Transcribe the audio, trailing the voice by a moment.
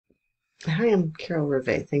Hi, I'm Carol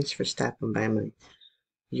Rivet. Thanks for stopping by my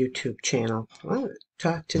YouTube channel. I want to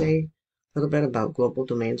talk today a little bit about Global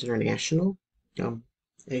Domains International. Um,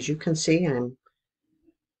 as you can see, I'm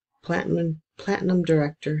Platinum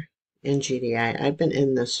Director in GDI. I've been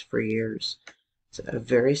in this for years. It's a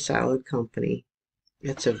very solid company.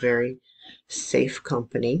 It's a very safe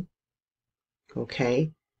company,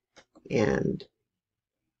 okay? And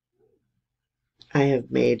I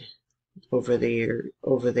have made over the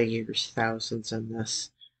years thousands in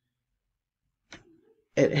this.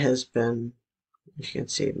 It has been, as you can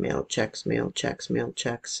see, mail checks, mail checks, mail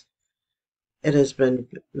checks. It has been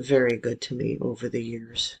very good to me over the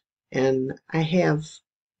years. And I have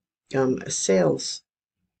a sales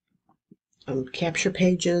capture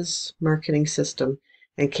pages marketing system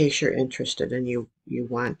in case you're interested and you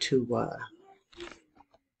want to,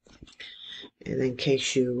 and in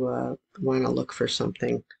case you want to look for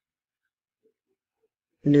something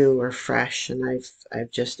new or fresh. And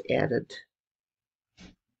I've just added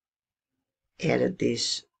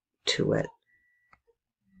these to it.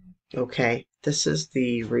 Okay, this is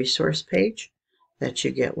the resource page that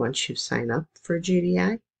you get once you sign up for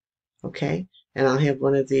GDI. Okay, and I'll have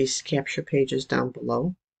one of these capture pages down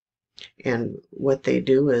below. And what they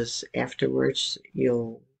do is afterwards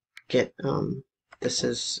you'll get, this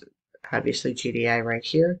is obviously GDI right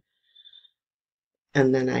here.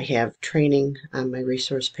 And then I have training on my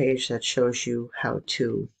resource page that shows you how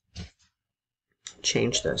to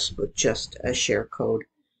change this with just a share code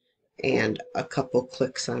and a couple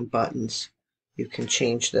clicks on buttons. You can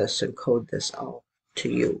change this and code this all to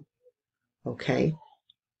you. Okay.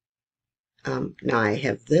 Now I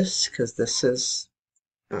have this because this is,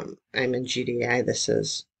 I'm in GDI. This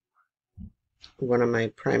is one of my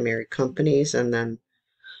primary companies, and then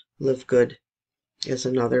Live Good is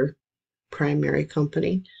another primary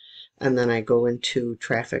company. And then I go into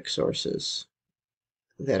traffic sources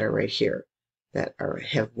that are right here that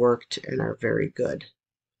have worked and are very good.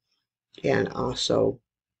 And also,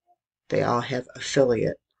 they all have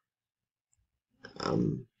affiliate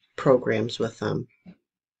programs with them.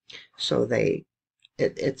 So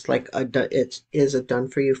it's like it is a done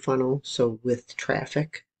for you funnel. So with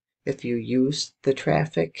traffic, if you use the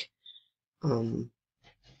traffic, um,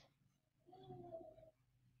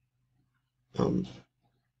 um,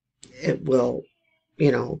 it will,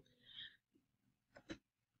 you know,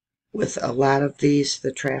 with a lot of these,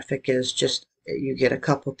 the traffic is just you get a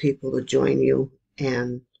couple people to join you,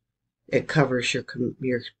 and it covers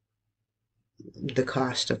the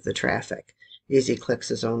cost of the traffic. Easy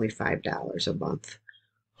Clicks is only $5 a month.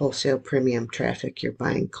 Wholesale premium traffic, you're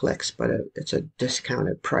buying clicks, but it's a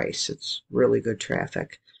discounted price. It's really good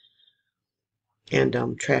traffic. And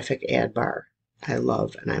traffic ad bar, I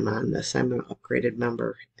love, and I'm on this. I'm an upgraded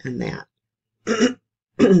member in that.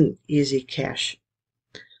 Easy Cash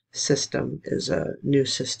system is a new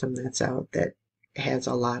system that's out that has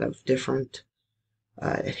a lot of different,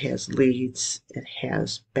 it has leads, it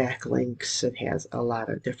has backlinks, it has a lot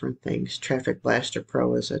of different things. Traffic Blaster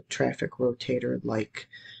Pro is a traffic rotator like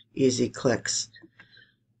Easy Clicks.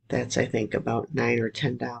 That's, I think, about $9 or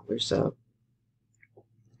 $10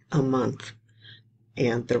 a month.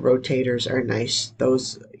 And the rotators are nice.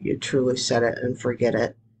 Those, you truly set it and forget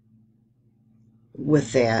it.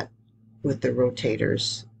 With that, with the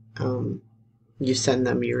rotators, you send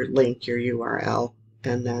them your link, your URL,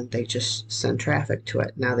 and then they just send traffic to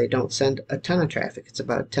it. Now, they don't send a ton of traffic. It's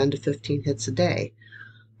about 10 to 15 hits a day,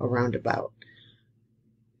 around about.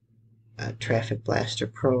 Traffic Blaster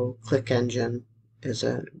Pro, Click Engine is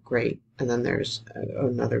a great, and then there's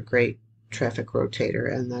another great traffic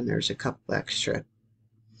rotator, and then there's a couple extra.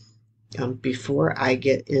 Before I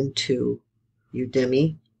get into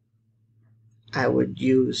Udemy, I would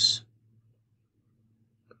use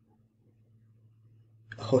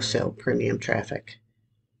wholesale premium traffic.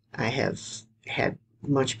 I have had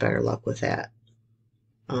much better luck with that.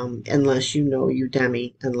 Unless you know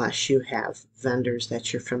Udemy, unless you have vendors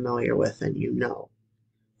that you're familiar with and you know.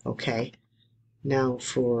 Okay. Now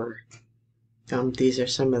for, these are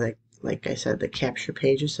some of the, like I said, the capture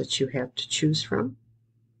pages that you have to choose from.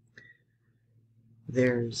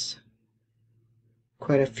 There's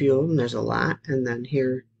quite a few of them. There's a lot. And then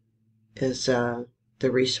here is the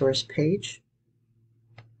resource page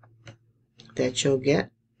that you'll get.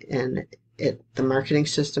 And the marketing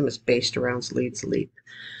system is based around Leads Leap.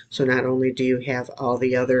 So not only do you have all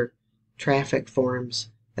the other traffic forms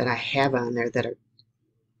that I have on there that are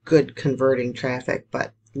good converting traffic,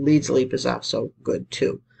 but Leads Leap is also good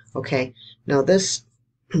too. Okay, now this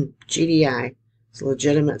GDI is a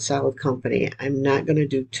legitimate, solid company. I'm not going to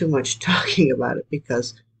do too much talking about it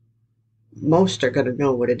because most are going to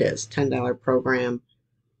know what it is. $10 program,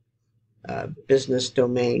 business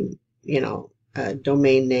domain,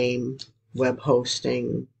 domain name, web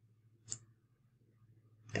hosting,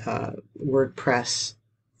 WordPress,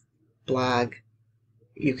 blog.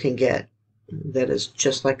 You can get that is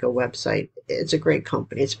just like a website. It's a great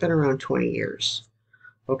company. It's been around 20 years.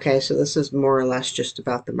 Okay, so this is more or less just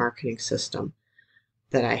about the marketing system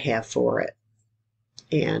that I have for it.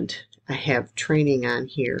 And I have training on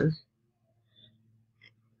here.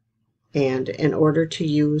 And in order to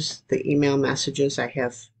use the email messages, I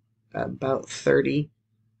have about 30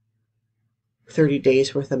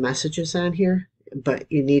 days worth of messages on here, but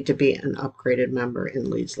you need to be an upgraded member in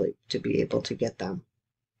Leadsleep to be able to get them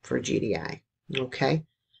for GDI. Okay,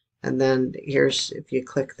 and then here's, if you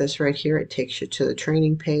click this right here, it takes you to the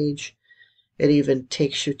training page. It even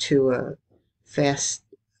takes you to a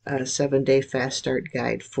 7-day fast start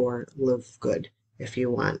guide for Live Good if you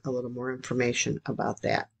want a little more information about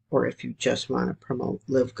that, or if you just want to promote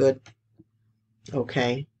Live Good.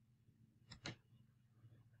 Okay,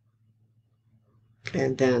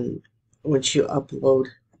 and then once you upload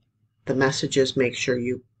the messages, make sure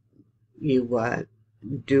you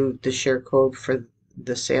do the share code for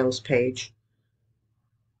the sales page.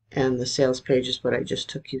 And the sales page is what I just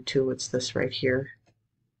took you to. It's this right here.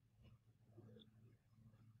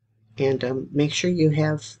 And make sure you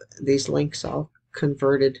have these links all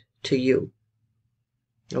converted to you.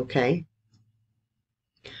 Okay.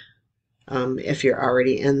 If you're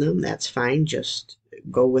already in them, that's fine. Just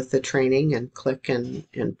go with the training and click and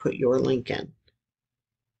put your link in.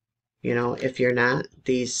 If you're not,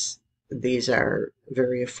 these are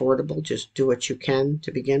very affordable. Just do what you can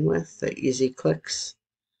to begin with. The easy clicks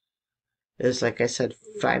is, like I said,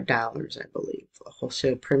 $5, I believe.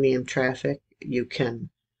 Wholesale premium traffic, you can,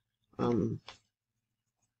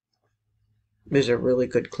 these are really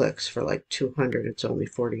good clicks. For like 200, it's only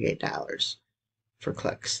 $48 for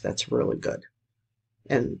clicks. That's really good.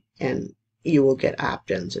 And you will get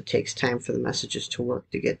opt-ins. It takes time for the messages to work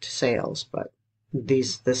to get to sales, but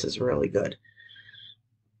this is really good.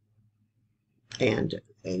 And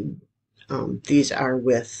these are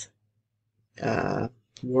with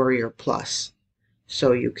Warrior Plus.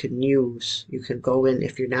 So you can go in,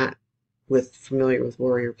 if you're not familiar with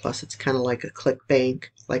Warrior Plus, it's kind of like a ClickBank,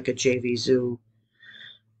 like a JVZoo,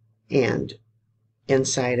 and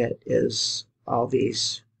inside it is all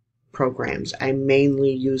these programs. I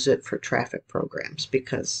mainly use it for traffic programs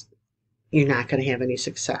because you're not going to have any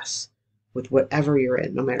success with whatever you're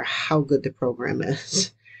in, no matter how good the program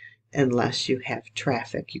is, unless you have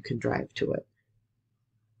traffic you can drive to it.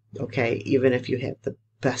 Okay, even if you have the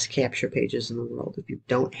best capture pages in the world, if you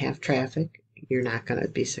don't have traffic, you're not going to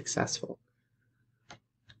be successful.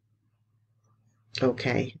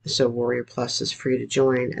 Okay, so Warrior Plus is free to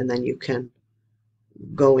join, and then you can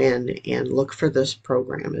go in and look for this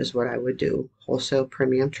program, is what I would do. Wholesale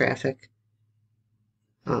premium traffic.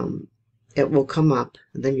 It will come up,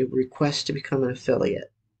 and then you request to become an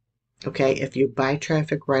affiliate. Okay, if you buy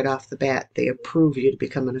traffic right off the bat, they approve you to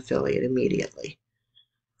become an affiliate immediately.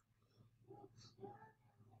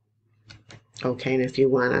 Okay, and if you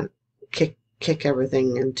want to kick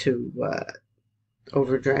everything into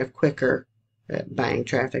overdrive quicker, buying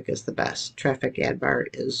traffic is the best. Traffic ad bar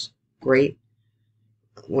is great.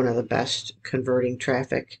 One of the best converting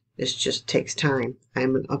traffic. It just takes time.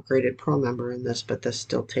 I'm an upgraded pro member in this, but this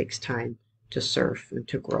still takes time to surf and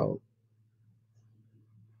to grow.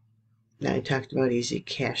 Now I talked about Easy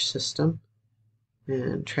Cache System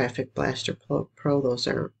and Traffic Blaster Pro. Those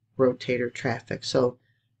are rotator traffic. So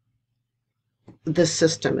this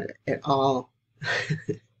system, it all,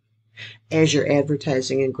 as you're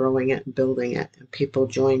advertising and growing it and building it, and people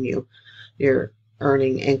join you, you're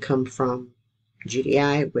earning income from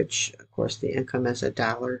GDI, which of course the income is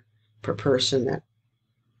 $1 per person that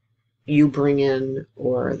you bring in,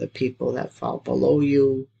 or the people that fall below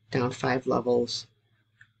you down 5 levels.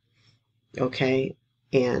 Okay,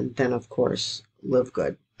 and then of course Live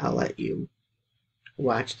Good. I'll let you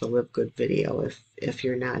watch the Live Good video if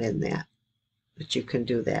you're not in that, but you can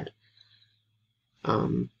do that.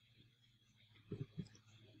 And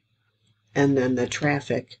then the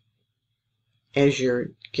traffic, as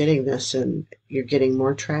you're getting this and you're getting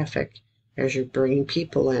more traffic, as you're bringing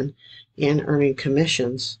people in and earning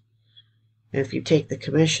commissions, and if you take the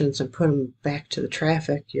commissions and put them back to the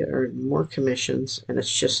traffic, you earn more commissions, and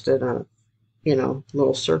it's just in a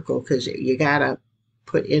little circle, because you gotta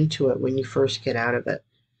put into it when you first get out of it.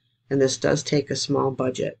 And this does take a small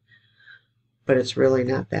budget, but it's really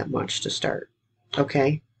not that much to start.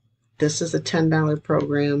 Okay, this is a $10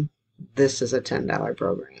 program. This is a $10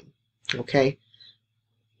 program. Okay,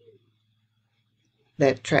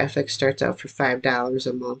 that traffic starts out for $5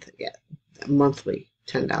 a month. Yeah, monthly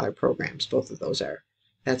 $10 programs. Both of those are.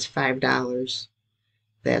 That's $5.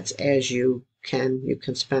 That's as you can. You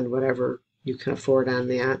can spend whatever you can afford on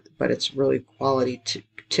that, but it's really quality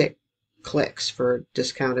tick clicks for a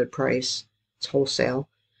discounted price. It's wholesale.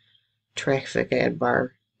 Traffic ad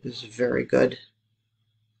bar is very good.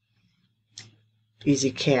 Easy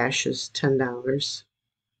Cash is $10.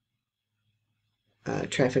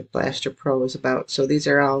 Traffic Blaster Pro is about, so these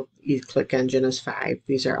are all, eClick Engine is $5.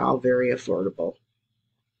 These are all very affordable.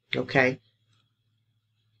 Okay,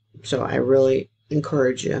 so I really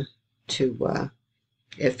encourage you to,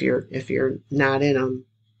 if you're not in them,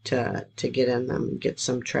 to get in them and get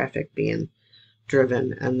some traffic being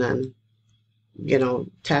driven, and then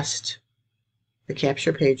test the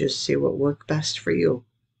capture pages, see what work best for you.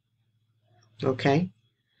 Okay,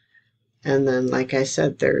 and then like I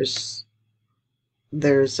said, there's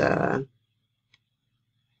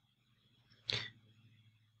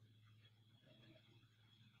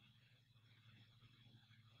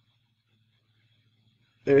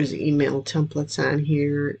email templates on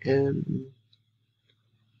here, and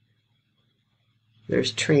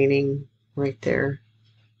there's training right there.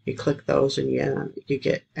 You click those and you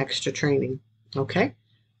get extra training. Okay,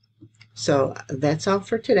 so that's all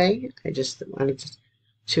for today. I just wanted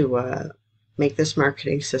to make this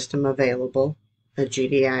marketing system available. The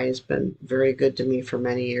GDI has been very good to me for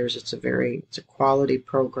many years. It's a quality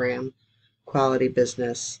program, quality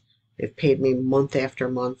business. They've paid me month after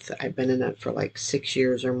month. I've been in it for like 6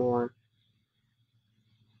 years or more.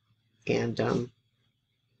 And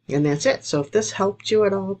that's it. So if this helped you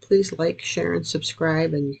at all, please like, share, and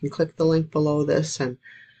subscribe. And you can click the link below this and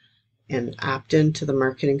opt into the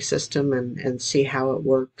marketing system and see how it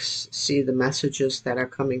works, see the messages that are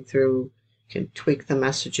coming through. You can tweak the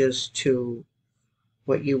messages to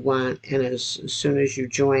what you want. And as soon as you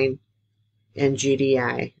join in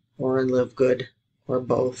GDI or in Live Good or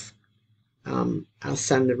both, I'll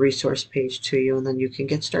send the resource page to you, and then you can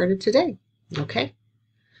get started today. Okay?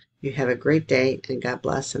 You have a great day, and God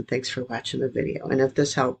bless, and thanks for watching the video. And if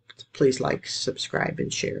this helped, please like, subscribe,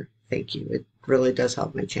 and share. Thank you. It really does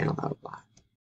help my channel out a lot.